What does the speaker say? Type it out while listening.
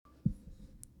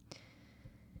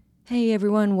Hey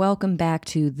everyone, welcome back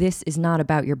to This Is Not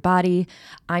About Your Body.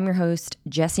 I'm your host,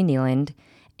 Jessie Nealand,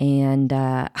 and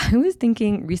I was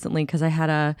thinking recently because I had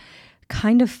a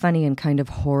kind of funny and kind of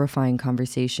horrifying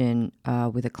conversation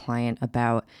with a client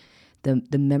about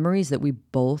the memories that we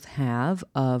both have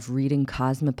of reading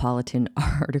Cosmopolitan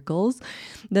articles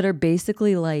that are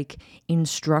basically like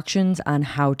instructions on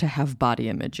how to have body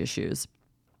image issues.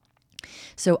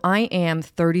 So I am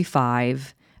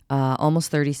 35,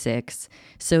 almost 36.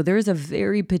 So there's a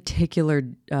very particular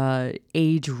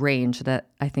age range that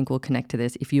I think will connect to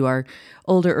this. If you are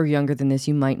older or younger than this,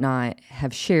 you might not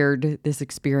have shared this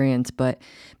experience. But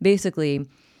basically,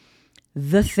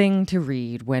 the thing to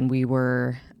read when we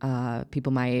were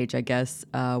people my age, I guess,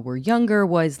 were younger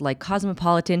was like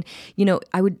Cosmopolitan. You know,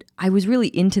 I was really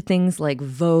into things like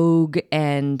Vogue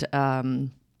and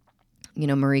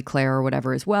Marie Claire or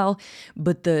whatever as well.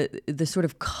 But the sort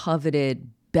of coveted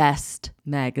best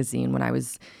magazine when I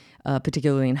was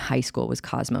particularly in high school was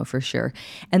Cosmo for sure.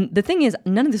 And the thing is,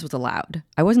 none of this was allowed.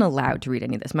 I wasn't allowed to read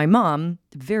any of this. My mom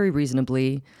very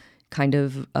reasonably kind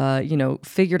of,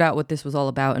 figured out what this was all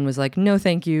about and was like, no,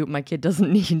 thank you. My kid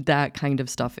doesn't need that kind of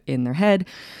stuff in their head.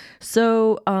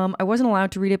 So I wasn't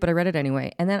allowed to read it, but I read it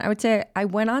anyway. And then I would say I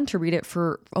went on to read it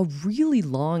for a really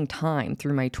long time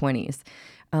through my 20s.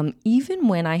 Even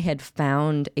when I had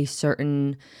found a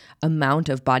certain amount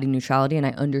of body neutrality and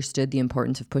I understood the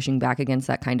importance of pushing back against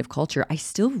that kind of culture, I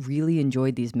still really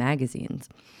enjoyed these magazines.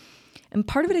 And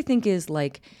part of it, I think, is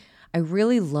like I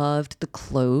really loved the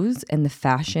clothes and the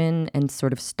fashion and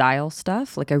sort of style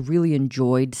stuff. Like I really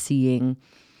enjoyed seeing,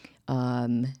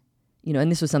 and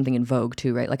this was something in Vogue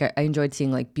too, right? Like I enjoyed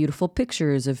seeing like beautiful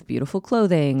pictures of beautiful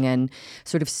clothing and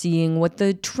sort of seeing what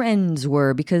the trends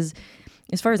were because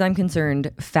as far as I'm concerned,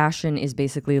 fashion is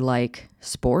basically like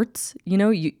sports. You know,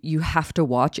 you have to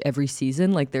watch every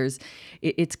season. Like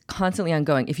it's constantly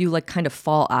ongoing. If you like kind of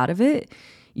fall out of it,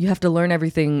 you have to learn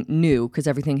everything new because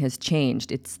everything has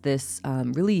changed. It's this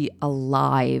really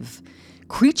alive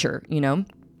creature, you know?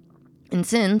 And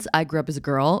since I grew up as a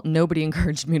girl, nobody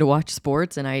encouraged me to watch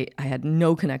sports and I had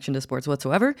no connection to sports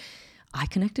whatsoever. I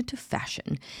connected to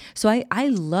fashion. So I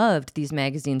loved these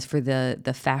magazines for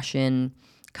the fashion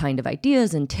kind of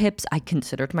ideas and tips. I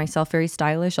considered myself very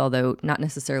stylish, although not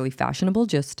necessarily fashionable,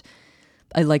 just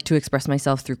I like to express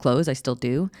myself through clothes. I still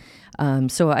do.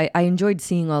 So I enjoyed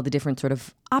seeing all the different sort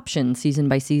of options season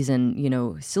by season. You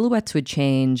know, silhouettes would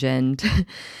change and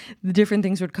the different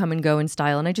things would come and go in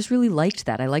style. And I just really liked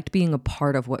that. I liked being a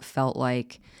part of what felt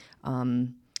like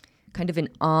kind of an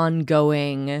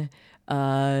ongoing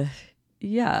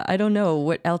I don't know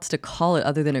what else to call it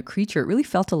other than a creature. It really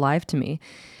felt alive to me.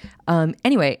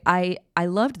 Anyway, I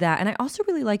loved that. And I also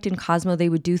really liked in Cosmo, they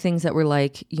would do things that were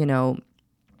like,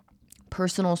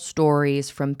 personal stories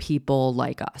from people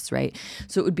like us, right?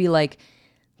 So it would be like,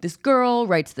 this girl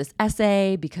writes this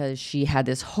essay because she had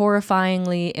this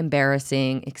horrifyingly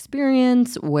embarrassing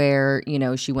experience where,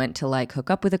 she went to like hook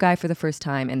up with a guy for the first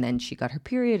time and then she got her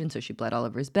period and so she bled all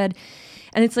over his bed.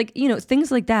 And it's like,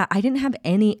 things like that. I didn't have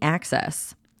any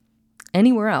access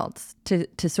anywhere else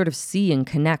to sort of see and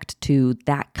connect to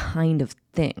that kind of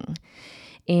thing.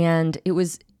 And it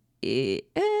was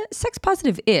sex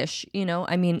positive-ish,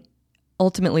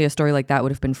 ultimately a story like that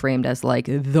would have been framed as like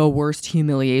the worst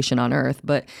humiliation on earth.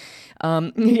 But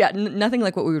nothing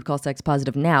like what we would call sex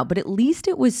positive now. But at least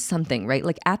it was something, right?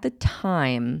 Like at the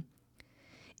time,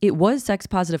 it was sex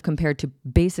positive compared to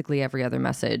basically every other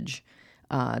message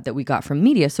that we got from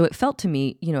media. So it felt to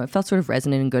me, it felt sort of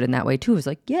resonant and good in that way too. It was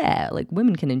like, yeah, like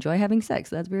women can enjoy having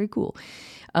sex. That's very cool.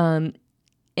 And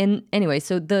anyway,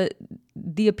 so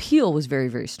the appeal was very,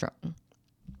 very strong.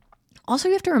 Also,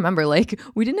 you have to remember, like,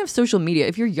 we didn't have social media.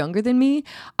 If you're younger than me,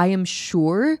 I am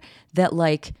sure that,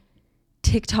 like,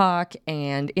 TikTok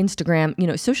and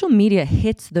Instagram, social media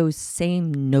hits those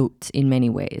same notes in many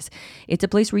ways. It's a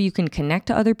place where you can connect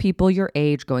to other people your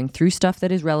age going through stuff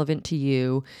that is relevant to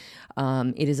you.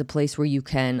 It is a place where you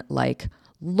can, like,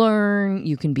 learn,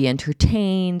 you can be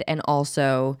entertained, and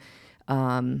also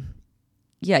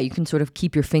you can sort of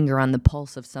keep your finger on the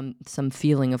pulse of some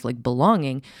feeling of like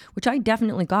belonging, which I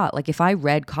definitely got. Like if I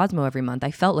read Cosmo every month, I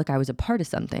felt like I was a part of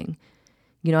something.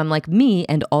 I'm like me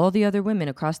and all the other women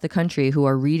across the country who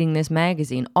are reading this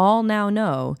magazine all now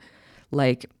know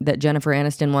like that Jennifer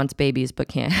Aniston wants babies but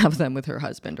can't have them with her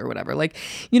husband or whatever. Like,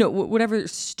 whatever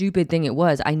stupid thing it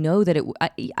was, I know that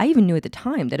I even knew at the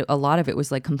time that a lot of it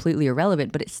was like completely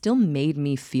irrelevant, but it still made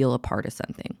me feel a part of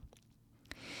something.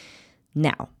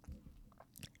 Now,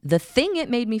 the thing it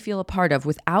made me feel a part of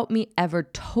without me ever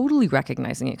totally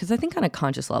recognizing it, because I think on a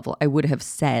conscious level, I would have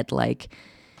said like,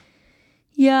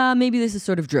 yeah, maybe this is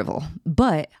sort of drivel,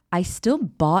 but I still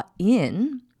bought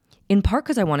in part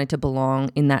because I wanted to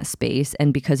belong in that space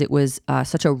and because it was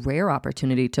such a rare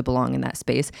opportunity to belong in that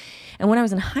space. And when I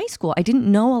was in high school, I didn't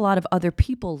know a lot of other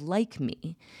people like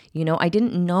me. I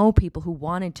didn't know people who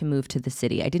wanted to move to the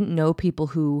city. I didn't know people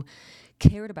who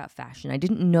cared about fashion. I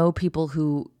didn't know people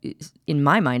who, in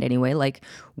my mind anyway, like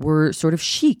were sort of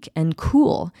chic and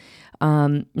cool.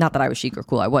 Not that I was chic or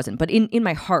cool, I wasn't, but in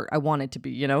my heart, I wanted to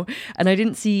be, and I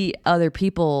didn't see other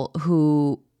people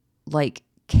who like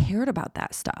cared about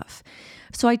that stuff.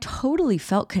 So I totally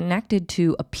felt connected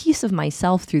to a piece of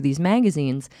myself through these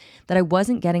magazines that I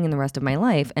wasn't getting in the rest of my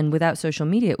life. And without social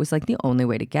media, it was like the only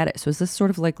way to get it. So it's this sort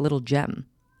of like little gem.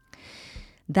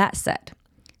 That said,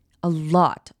 a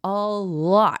lot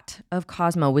of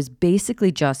Cosmo was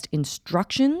basically just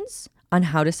instructions on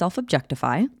how to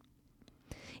self-objectify,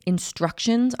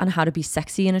 instructions on how to be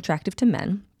sexy and attractive to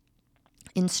men,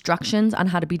 instructions on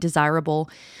how to be desirable,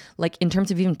 like in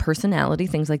terms of even personality,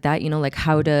 things like that, like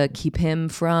how to keep him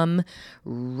from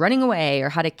running away or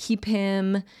how to keep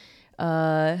him,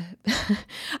 I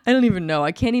don't even know.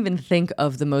 I can't even think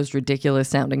of the most ridiculous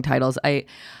sounding titles. I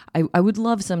would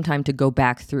love sometime to go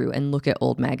back through and look at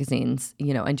old magazines,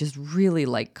 and just really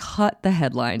like cut the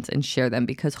headlines and share them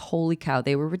because holy cow,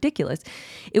 they were ridiculous.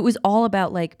 It was all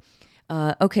about like,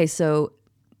 okay, so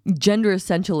gender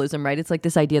essentialism, right? It's like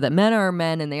this idea that men are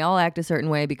men and they all act a certain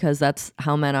way because that's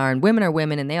how men are, and women are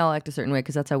women and they all act a certain way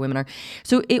because that's how women are.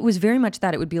 So it was very much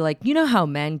that. It would be like, how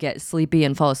men get sleepy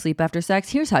and fall asleep after sex?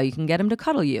 Here's how you can get him to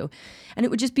cuddle you. And it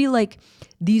would just be like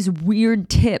these weird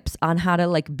tips on how to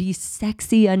like be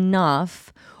sexy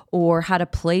enough or how to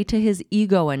play to his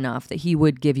ego enough that he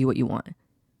would give you what you want.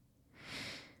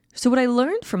 So what I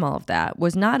learned from all of that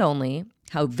was not only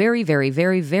how very, very,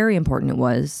 very, very important it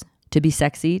was to be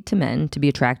sexy to men, to be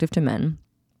attractive to men,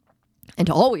 and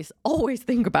to always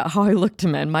think about how I look to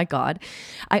men. My God.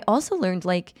 I also learned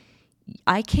like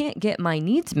I can't get my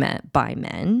needs met by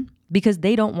men because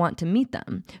they don't want to meet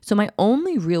them. So my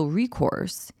only real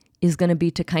recourse is going to be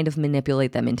to kind of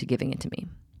manipulate them into giving it to me.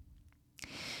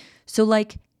 So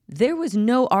like there was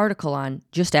no article on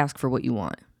just ask for what you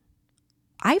want.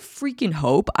 I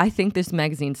think this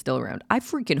magazine's still around. I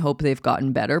freaking hope they've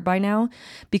gotten better by now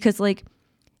because like,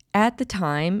 at the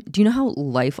time, do you know how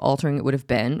life-altering it would have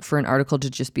been for an article to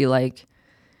just be like,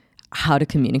 how to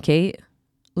communicate?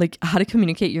 Like, how to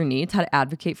communicate your needs, how to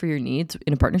advocate for your needs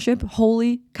in a partnership?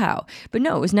 Holy cow. But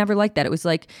no, it was never like that. It was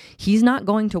like, he's not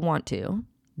going to want to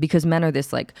because men are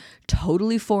this like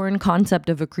totally foreign concept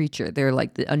of a creature. They're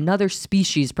like another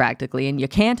species practically, and you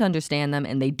can't understand them,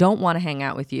 and they don't want to hang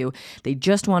out with you. They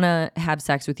just want to have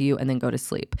sex with you and then go to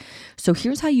sleep. So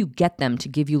here's how you get them to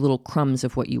give you little crumbs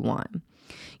of what you want.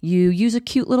 You use a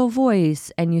cute little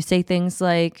voice and you say things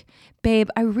like, babe,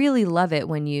 I really love it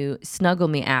when you snuggle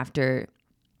me after.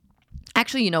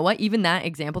 Actually, you know what? Even that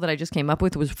example that I just came up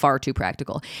with was far too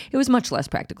practical. It was much less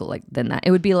practical than that.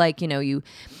 It would be like,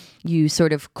 you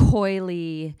sort of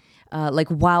coyly, like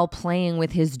while playing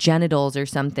with his genitals or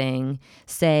something,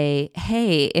 say,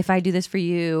 hey, if I do this for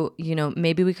you,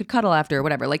 maybe we could cuddle after or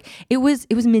whatever. Like it was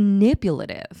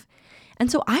manipulative.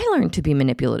 And so I learned to be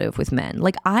manipulative with men.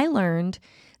 Like I learned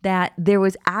that there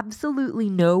was absolutely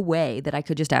no way that I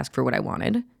could just ask for what I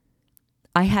wanted.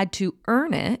 I had to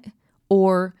earn it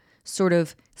or sort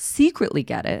of secretly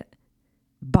get it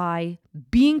by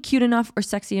being cute enough or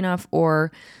sexy enough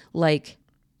or like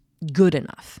good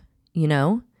enough,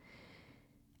 And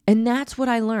that's what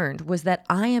I learned was that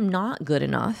I am not good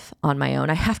enough on my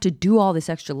own. I have to do all this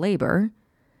extra labor.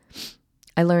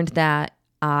 I learned that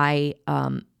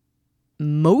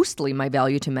mostly my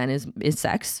value to men is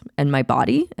sex and my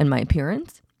body and my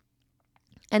appearance.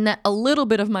 And that a little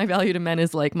bit of my value to men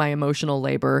is like my emotional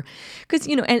labor. Because,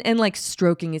 and like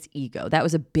stroking his ego. That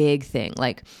was a big thing.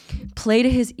 Like play to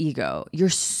his ego. You're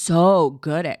so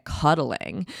good at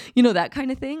cuddling. That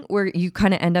kind of thing where you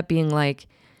kind of end up being like,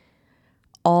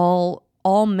 all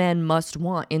men must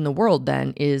want in the world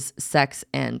then is sex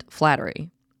and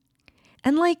flattery.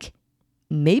 And like,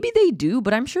 maybe they do,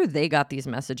 but I'm sure they got these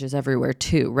messages everywhere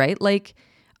too, right? Like,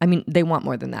 I mean, they want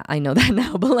more than that. I know that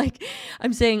now, but like,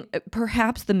 I'm saying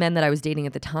perhaps the men that I was dating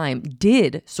at the time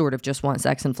did sort of just want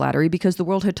sex and flattery because the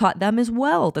world had taught them as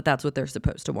well that that's what they're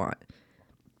supposed to want.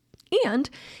 And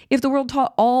if the world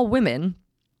taught all women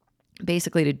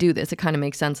basically to do this, it kind of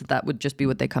makes sense that that would just be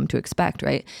what they come to expect,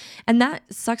 right? And that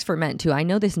sucks for men too. I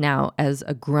know this now as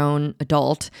a grown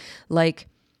adult. Like,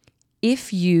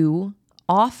 if you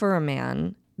offer a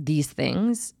man these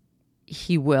things,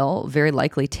 he will very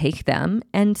likely take them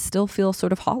and still feel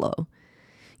sort of hollow,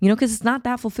 because it's not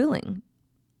that fulfilling.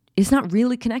 It's not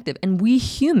really connective. And we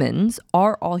humans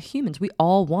are all humans. We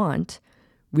all want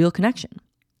real connection.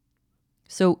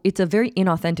 So it's a very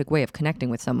inauthentic way of connecting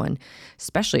with someone,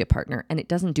 especially a partner. And it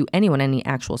doesn't do anyone any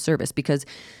actual service because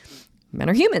men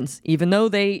are humans, even though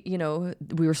they,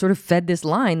 we were sort of fed this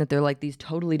line that they're like these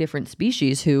totally different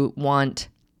species who want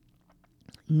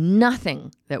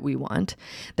nothing that we want,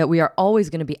 that we are always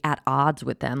going to be at odds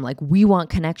with them. Like we want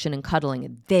connection and cuddling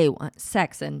and they want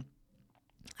sex and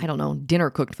I don't know, dinner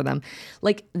cooked for them.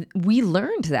 Like we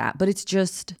learned that, but it's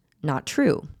just not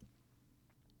true.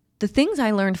 The things I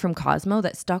learned from Cosmo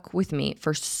that stuck with me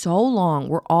for so long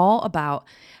were all about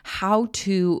how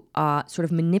to sort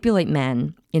of manipulate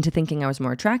men into thinking I was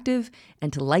more attractive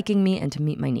and to liking me and to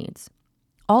meet my needs.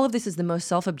 All of this is the most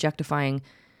self-objectifying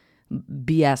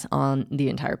BS on the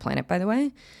entire planet, by the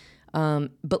way.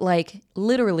 But like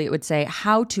literally it would say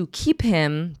how to keep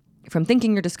him from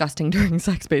thinking you're disgusting during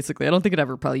sex, basically. I don't think I'd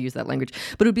ever probably use that language.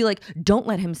 But it would be like, don't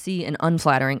let him see an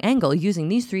unflattering angle using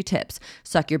these 3 tips.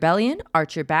 Suck your belly in,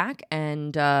 arch your back,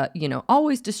 and,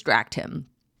 always distract him.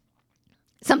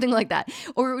 Something like that.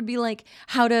 Or it would be like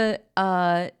how to,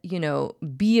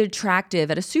 be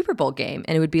attractive at a Super Bowl game.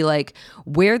 And it would be like,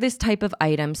 wear this type of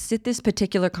item, sit this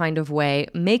particular kind of way,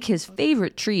 make his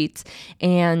favorite treats,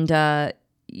 and,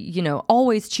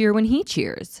 always cheer when he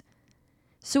cheers.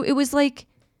 So it was like,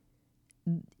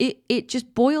 it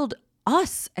just boiled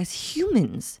us as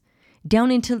humans down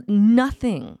into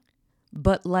nothing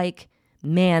but like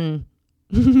man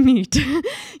meat,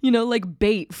 like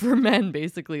bait for men,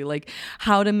 basically, like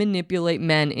how to manipulate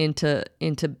men into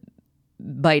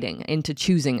biting, into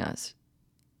choosing us.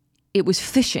 It was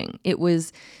fishing. It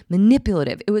was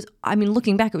manipulative. It was,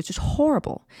 looking back, it was just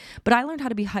horrible. But I learned how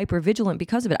to be hyper vigilant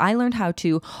because of it. I learned how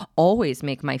to always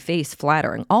make my face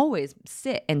flattering, always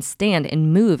sit and stand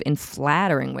and move in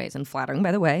flattering ways. And flattering,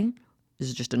 by the way, this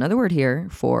is just another word here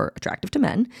for attractive to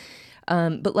men.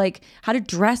 But like how to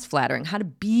dress flattering, how to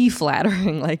be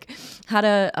flattering, like how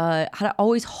to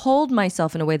always hold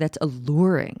myself in a way that's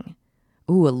alluring.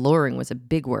 Ooh, alluring was a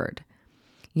big word.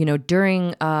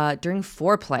 During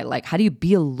foreplay, like how do you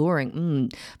be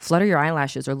alluring? Flutter your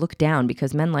eyelashes or look down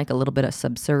because men like a little bit of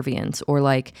subservience, or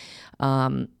like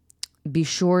be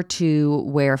sure to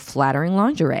wear flattering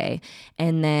lingerie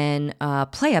and then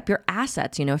play up your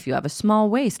assets. If you have a small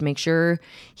waist, make sure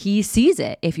he sees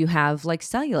it. If you have like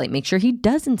cellulite, make sure he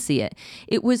doesn't see it.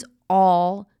 It was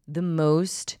all the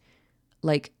most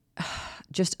like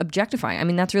just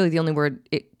objectifying. That's really the only word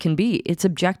it can be. It's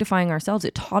objectifying ourselves.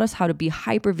 It taught us how to be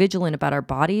hyper vigilant about our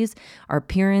bodies, our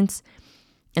appearance,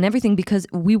 and everything because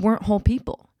we weren't whole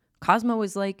people. Cosmo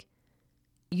was like,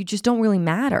 you just don't really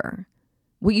matter.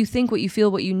 What you think, what you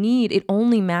feel, what you need, it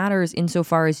only matters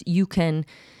insofar as you can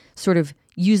sort of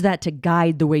use that to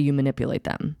guide the way you manipulate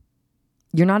them.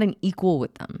 You're not an equal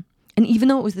with them. And even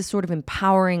though it was this sort of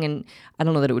empowering, and I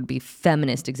don't know that it would be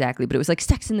feminist exactly, but it was like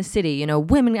Sex in the City,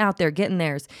 women out there getting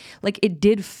theirs. Like it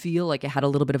did feel like it had a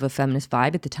little bit of a feminist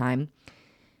vibe at the time.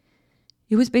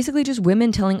 It was basically just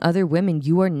women telling other women,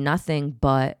 you are nothing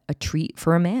but a treat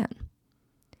for a man.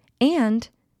 And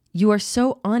you are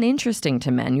so uninteresting to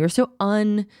men. You're so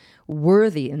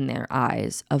unworthy in their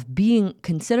eyes of being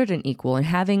considered an equal and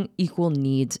having equal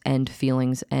needs and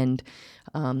feelings and,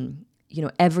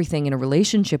 everything in a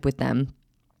relationship with them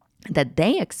that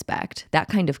they expect, that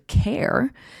kind of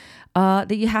care,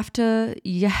 that you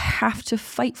have to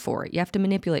fight for it. You have to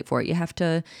manipulate for it. You have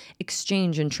to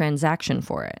exchange and transaction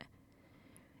for it.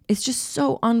 It's just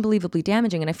so unbelievably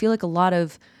damaging. And I feel like a lot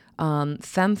of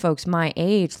femme folks my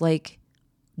age, like,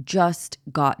 just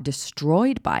got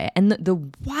destroyed by it. And the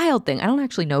wild thing, I don't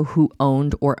actually know who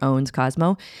owned or owns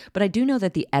Cosmo, but I do know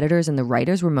that the editors and the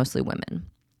writers were mostly women.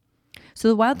 So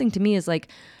the wild thing to me is like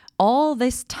all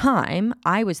this time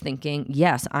I was thinking,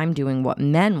 yes, I'm doing what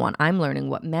men want. I'm learning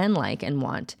what men like and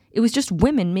want. It was just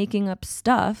women making up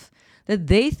stuff that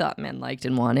they thought men liked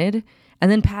and wanted and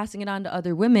then passing it on to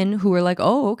other women who were like,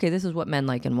 oh, okay, this is what men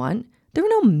like and want. There were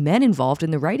no men involved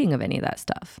in the writing of any of that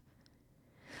stuff.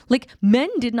 Like, men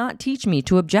did not teach me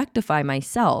to objectify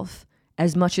myself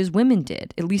as much as women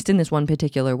did, at least in this one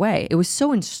particular way. It was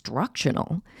so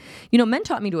instructional. Men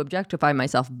taught me to objectify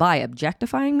myself by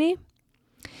objectifying me.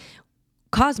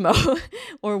 Cosmo,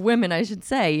 or women, I should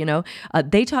say,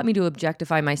 they taught me to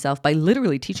objectify myself by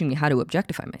literally teaching me how to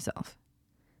objectify myself.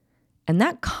 And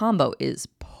that combo is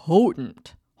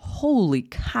potent. Holy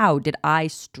cow, did I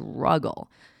struggle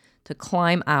to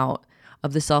climb out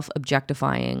of the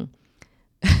self-objectifying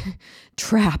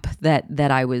trap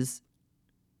that I was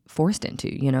forced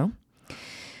into,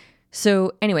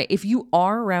 So anyway, if you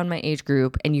are around my age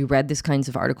group and you read these kinds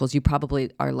of articles, you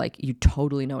probably are like, you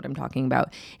totally know what I'm talking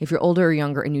about. If you're older or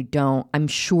younger and you don't, I'm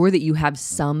sure that you have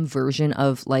some version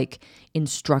of like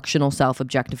instructional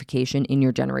self-objectification in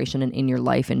your generation and in your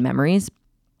life and memories,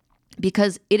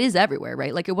 because it is everywhere,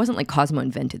 right? Like it wasn't like Cosmo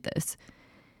invented this.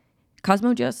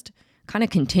 Cosmo just kind of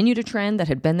continued a trend that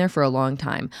had been there for a long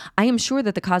time. I am sure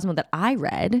that the Cosmo that I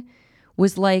read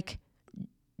was like,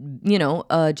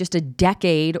 just a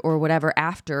decade or whatever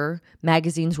after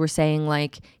magazines were saying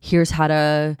like, here's how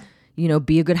to,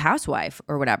 be a good housewife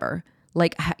or whatever.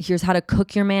 Like, here's how to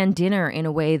cook your man dinner in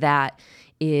a way that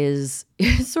is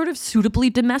sort of suitably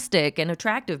domestic and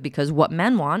attractive, because what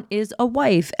men want is a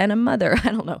wife and a mother. I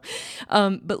don't know.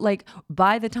 But like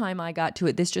by the time I got to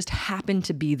it, this just happened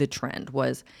to be the trend,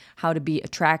 was how to be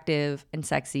attractive and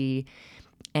sexy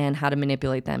and how to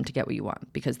manipulate them to get what you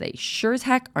want, because they sure as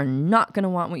heck are not going to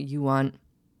want what you want.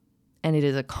 And it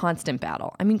is a constant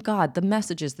battle. I mean, God, the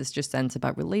messages this just sends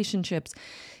about relationships,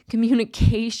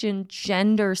 communication,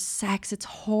 gender, sex, it's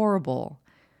horrible.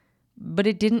 But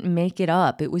it didn't make it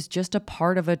up. It was just a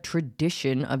part of a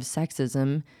tradition of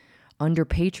sexism under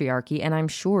patriarchy. And I'm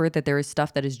sure that there is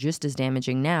stuff that is just as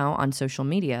damaging now on social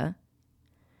media.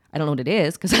 I don't know what it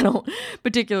is, because I don't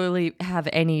particularly have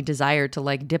any desire to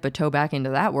like dip a toe back into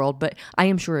that world, but I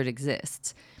am sure it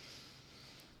exists.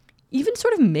 Even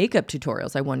sort of makeup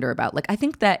tutorials I wonder about. Like, I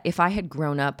think that if I had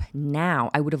grown up now,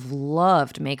 I would have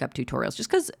loved makeup tutorials just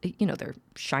because, they're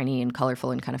shiny and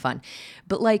colorful and kind of fun.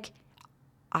 But like,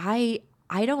 I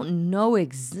don't know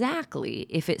exactly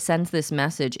if it sends this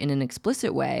message in an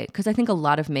explicit way, because I think a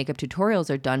lot of makeup tutorials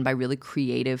are done by really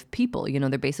creative people.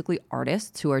 They're basically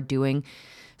artists who are doing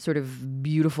sort of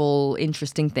beautiful,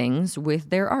 interesting things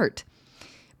with their art.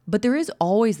 But there is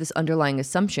always this underlying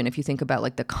assumption, if you think about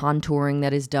like the contouring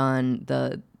that is done,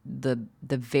 the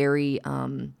very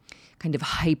kind of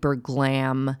hyper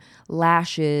glam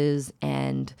lashes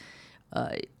and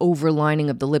overlining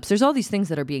of the lips. There's all these things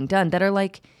that are being done that are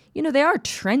like, they are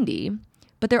trendy,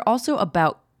 but they're also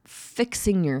about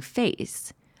fixing your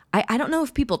face. I don't know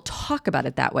if people talk about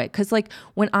it that way, because like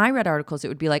when I read articles, it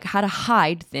would be like how to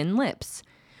hide thin lips,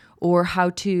 or how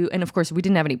to, and of course we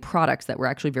didn't have any products that were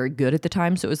actually very good at the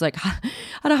time. So it was like how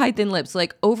to hide thin lips,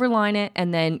 like overline it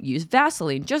and then use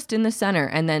Vaseline just in the center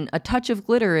and then a touch of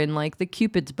glitter in like the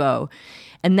Cupid's bow.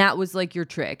 And that was like your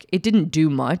trick. It didn't do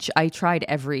much. I tried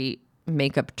every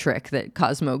makeup trick that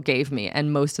Cosmo gave me,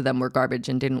 and most of them were garbage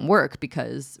and didn't work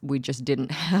because we just didn't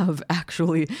have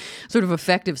actually sort of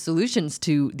effective solutions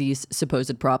to these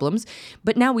supposed problems.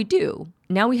 But now we do.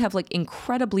 Now we have like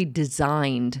incredibly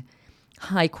designed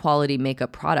high quality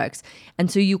makeup products. And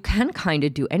so you can kind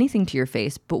of do anything to your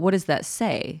face, but what does that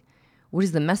say? What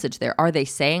is the message there? Are they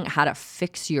saying how to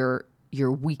fix your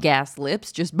weak ass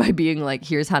lips just by being like,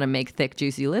 here's how to make thick,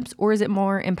 juicy lips? Or is it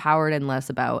more empowered and less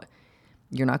about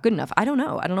you're not good enough? I don't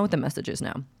know. I don't know what the message is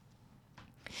now.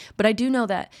 But I do know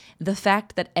that the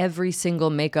fact that every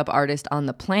single makeup artist on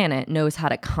the planet knows how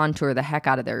to contour the heck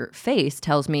out of their face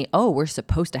tells me, oh, we're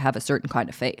supposed to have a certain kind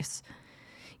of face.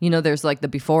 There's like the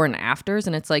before and afters,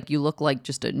 and it's like you look like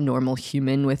just a normal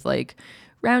human with like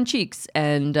round cheeks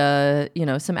and,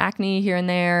 some acne here and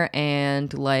there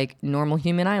and like normal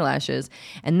human eyelashes.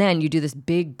 And then you do this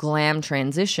big glam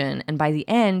transition, and by the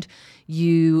end,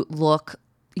 you look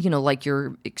like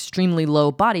you're extremely low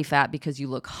body fat because you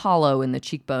look hollow in the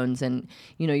cheekbones, and,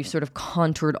 you've sort of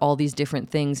contoured all these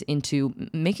different things into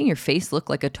making your face look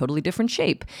like a totally different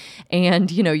shape.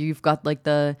 And, you've got like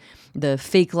the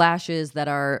fake lashes that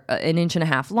are an inch and a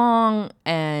half long,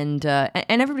 and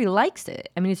everybody likes it.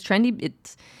 I mean, it's trendy.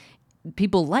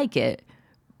 People like it,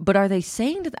 but are they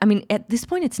saying that? I mean, at this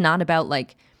point, it's not about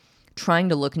like trying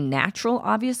to look natural.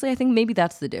 Obviously, I think maybe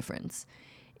that's the difference.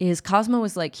 Is Cosmo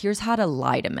was like, here's how to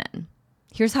lie to men.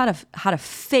 Here's how to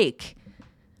fake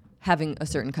having a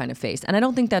certain kind of face. And I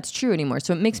don't think that's true anymore.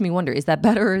 So it makes me wonder, is that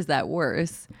better or is that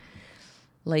worse?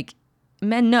 Like,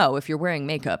 men know if you're wearing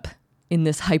makeup in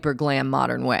this hyper glam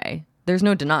modern way. There's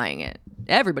no denying it.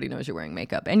 Everybody knows you're wearing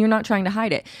makeup and you're not trying to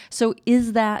hide it. So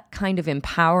is that kind of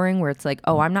empowering, where it's like,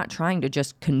 oh, I'm not trying to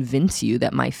just convince you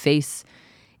that my face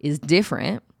is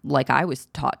different, like I was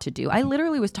taught to do. I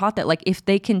literally was taught that like if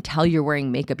they can tell you're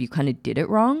wearing makeup, you kind of did it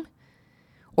wrong.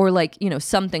 Or like,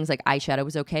 some things like eyeshadow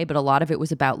was okay, but a lot of it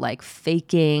was about like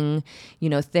faking,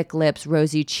 thick lips,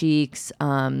 rosy cheeks,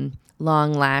 long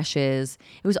lashes.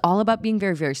 It was all about being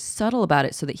very, very subtle about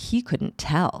it so that he couldn't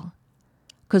tell.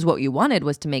 Because what you wanted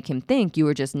was to make him think you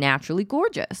were just naturally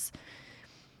gorgeous.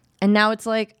 And now it's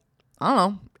like, I don't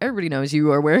know, everybody knows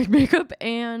you are wearing makeup.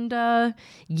 And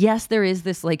yes, there is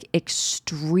this like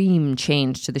extreme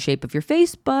change to the shape of your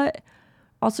face, but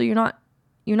also you're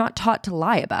not taught to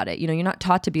lie about it. You're not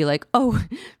taught to be like, oh,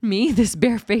 me, this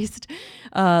barefaced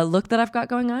look that I've got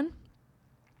going on.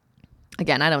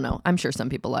 Again, I don't know. I'm sure some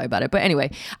people lie about it. But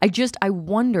anyway, I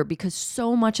wonder, because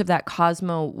so much of that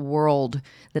Cosmo world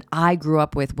that I grew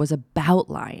up with was about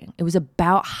lying. It was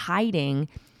about hiding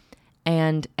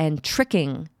and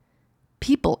tricking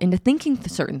people into thinking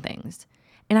certain things.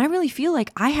 And I really feel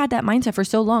like I had that mindset for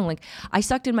so long. Like, I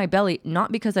sucked in my belly,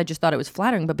 not because I just thought it was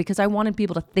flattering, but because I wanted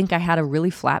people to think I had a really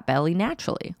flat belly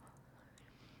naturally.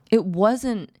 It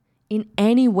wasn't in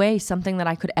any way something that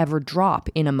I could ever drop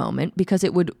in a moment, because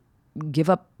it would give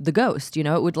up the ghost. It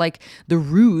would, like, the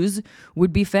ruse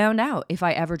would be found out if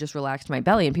I ever just relaxed my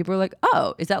belly. And people were like,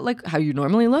 oh, is that like how you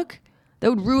normally look? That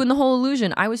would ruin the whole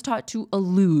illusion. I was taught to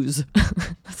illuse.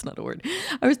 That's not a word.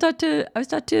 I was taught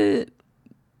to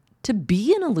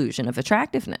be an illusion of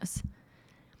attractiveness.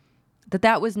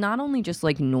 That was not only just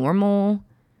like normal,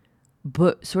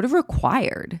 but sort of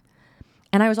required.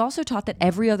 And I was also taught that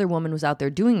every other woman was out there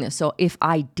doing this. So if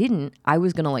I didn't, I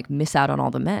was going to like miss out on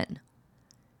all the men.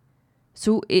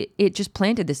 So it just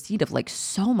planted the seed of like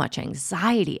so much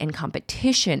anxiety and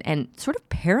competition and sort of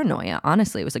paranoia.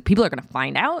 Honestly, it was like, people are going to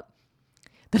find out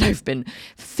that I've been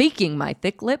faking my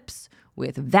thick lips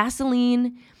with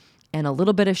Vaseline and a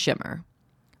little bit of shimmer.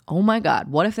 Oh my God,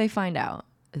 what if they find out?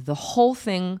 The whole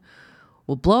thing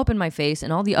will blow up in my face,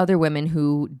 and all the other women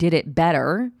who did it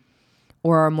better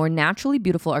or are more naturally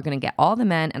beautiful are going to get all the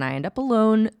men, and I end up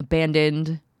alone,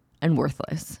 abandoned, and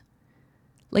worthless.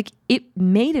 Like, it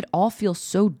made it all feel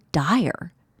so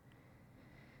dire.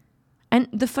 And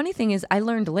the funny thing is, I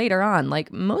learned later on,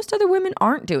 like, most other women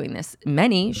aren't doing this.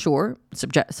 Many, sure,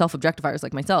 self-objectifiers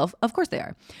like myself, of course they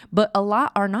are. But a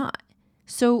lot are not.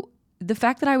 So the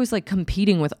fact that I was like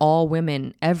competing with all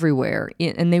women everywhere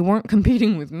and they weren't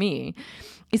competing with me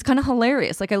is kind of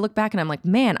hilarious. Like, I look back and I'm like,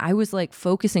 man, I was like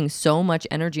focusing so much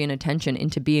energy and attention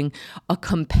into being a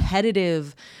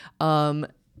competitive,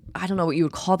 I don't know what you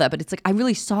would call that, but it's like I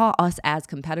really saw us as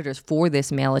competitors for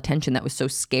this male attention that was so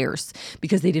scarce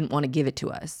because they didn't want to give it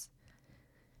to us.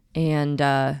 And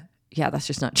yeah, that's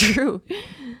just not true.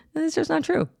 That's just not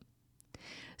true.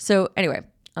 So anyway,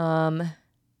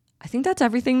 I think that's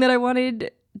everything that I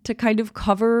wanted to kind of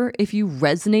cover. If you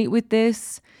resonate with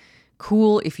this,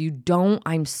 cool. If you don't,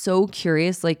 I'm so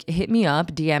curious. Like, hit me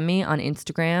up, DM me on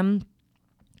Instagram.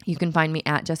 You can find me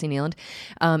at Jessie Nealand,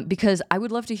 because I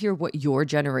would love to hear what your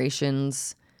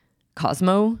generation's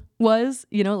Cosmo was,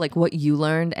 like what you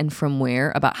learned and from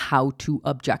where about how to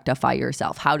objectify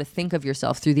yourself, how to think of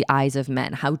yourself through the eyes of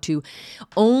men, how to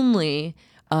only,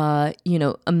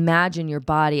 imagine your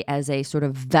body as a sort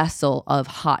of vessel of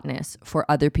hotness for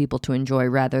other people to enjoy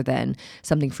rather than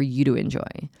something for you to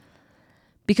enjoy.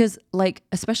 Because, like,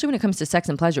 especially when it comes to sex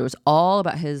and pleasure, it was all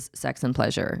about his sex and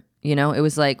pleasure. It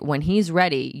was like, when he's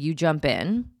ready, you jump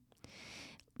in.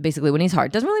 Basically, when he's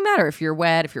hard. Doesn't really matter if you're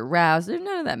wet, if you're aroused. None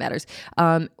of that matters.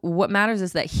 What matters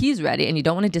is that he's ready and you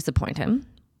don't want to disappoint him.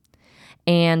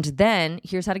 And then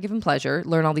here's how to give him pleasure.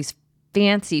 Learn all these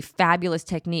fancy, fabulous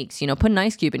techniques. Put an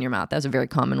ice cube in your mouth. That was a very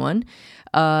common one.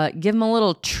 Give him a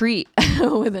little treat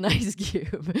with an ice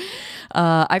cube.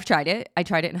 I've tried it. I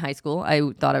tried it in high school.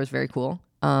 I thought I was very cool.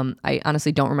 I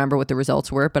honestly don't remember what the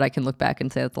results were, but I can look back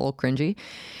and say that's a little cringy.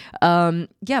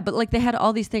 Yeah, but like they had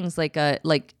all these things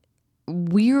like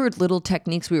weird little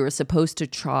techniques we were supposed to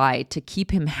try to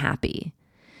keep him happy.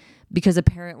 Because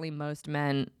apparently most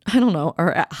men, I don't know,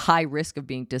 are at high risk of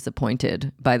being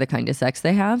disappointed by the kind of sex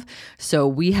they have. So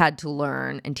we had to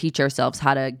learn and teach ourselves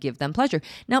how to give them pleasure.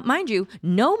 Now, mind you,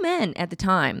 no man at the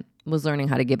time was learning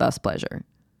how to give us pleasure.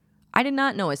 I did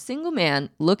not know a single man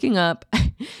looking up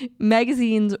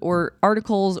magazines or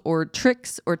articles or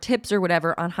tricks or tips or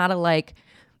whatever on how to like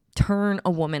turn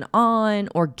a woman on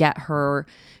or get her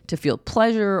to feel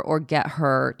pleasure or get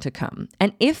her to come.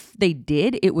 And if they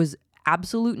did, it was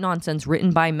absolute nonsense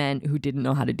written by men who didn't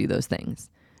know how to do those things.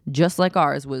 Just like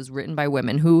ours was written by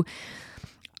women who,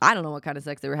 I don't know what kind of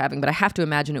sex they were having, but I have to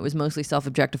imagine it was mostly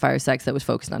self-objectifier sex that was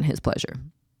focused on his pleasure.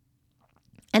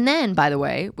 And then, by the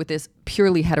way, with this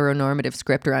purely heteronormative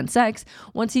script around sex,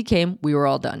 once he came, we were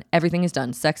all done. Everything is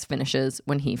done. Sex finishes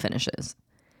when he finishes.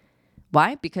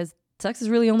 Why? Because sex is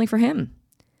really only for him.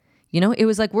 It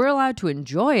was like we're allowed to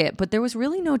enjoy it, but there was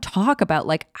really no talk about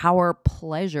like our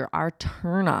pleasure, our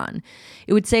turn on.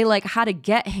 It would say like how to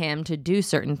get him to do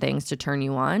certain things to turn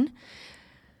you on.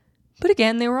 But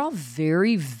again, they were all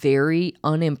very, very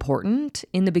unimportant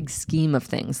in the big scheme of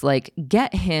things. Like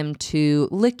get him to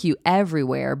lick you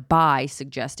everywhere by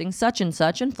suggesting such and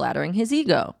flattering his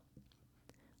ego.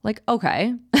 Like,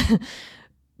 okay,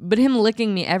 but him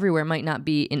licking me everywhere might not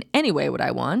be in any way what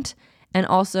I want. And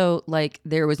also, like,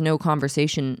 there was no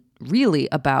conversation really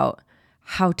about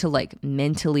how to like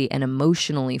mentally and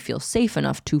emotionally feel safe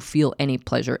enough to feel any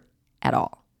pleasure at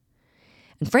all.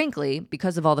 And frankly,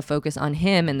 because of all the focus on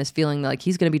him and this feeling like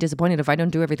he's going to be disappointed if I don't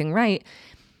do everything right,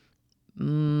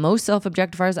 most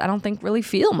self-objectifiers, I don't think, really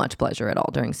feel much pleasure at all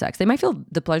during sex. They might feel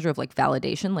the pleasure of like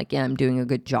validation, like, yeah, I'm doing a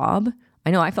good job.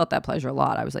 I know I felt that pleasure a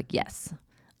lot. I was like, yes,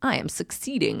 I am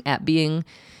succeeding at being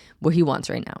what he wants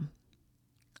right now.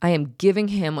 I am giving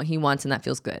him what he wants, and that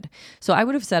feels good. So I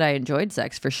would have said I enjoyed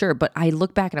sex for sure, but I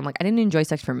look back and I'm like, I didn't enjoy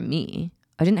sex for me.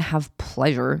 I didn't have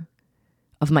pleasure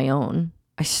of my own.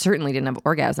 I certainly didn't have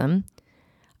orgasm.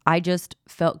 I just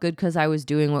felt good because I was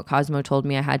doing what Cosmo told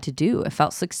me I had to do. I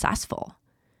felt successful.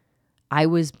 I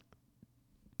was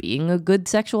being a good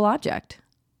sexual object.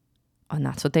 And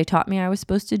that's what they taught me I was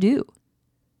supposed to do.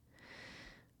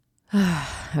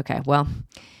 Okay, well,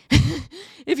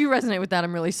 if you resonate with that,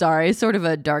 I'm really sorry. It's sort of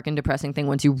a dark and depressing thing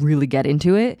once you really get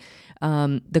into it.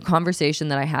 The conversation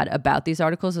that I had about these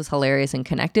articles was hilarious and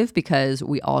connective because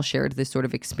we all shared this sort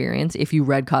of experience. If you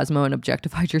read Cosmo and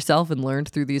objectified yourself and learned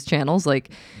through these channels, like,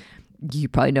 you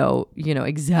probably know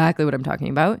exactly what I'm talking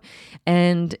about.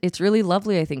 And it's really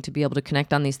lovely, I think, to be able to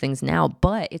connect on these things now.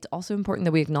 But it's also important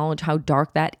that we acknowledge how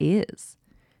dark that is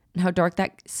and how dark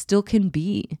that still can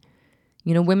be.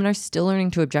 Women are still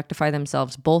learning to objectify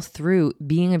themselves, both through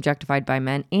being objectified by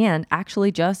men and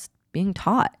actually just being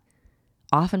taught,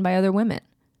 often by other women,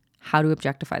 how to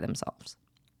objectify themselves.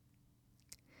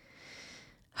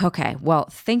 Okay, well,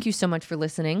 thank you so much for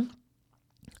listening.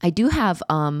 I do have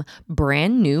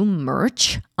brand new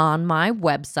merch on my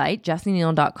website,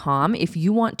 jessinealon.com. If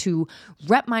you want to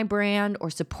rep my brand or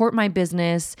support my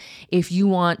business, if you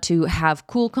want to have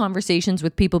cool conversations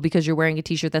with people because you're wearing a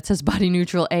t-shirt that says Body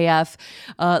Neutral AF,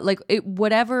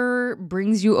 whatever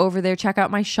brings you over there, check out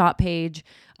my shop page.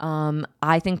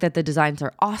 I think that the designs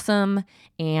are awesome,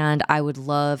 and I would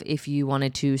love if you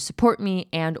wanted to support me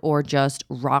and or just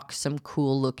rock some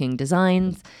cool looking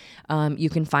designs. You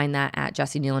can find that at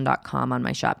jessinealon.com on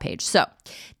my shop page. So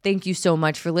thank you so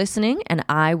much for listening, and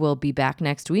I will be back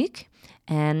next week,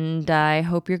 and I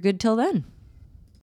hope you're good till then.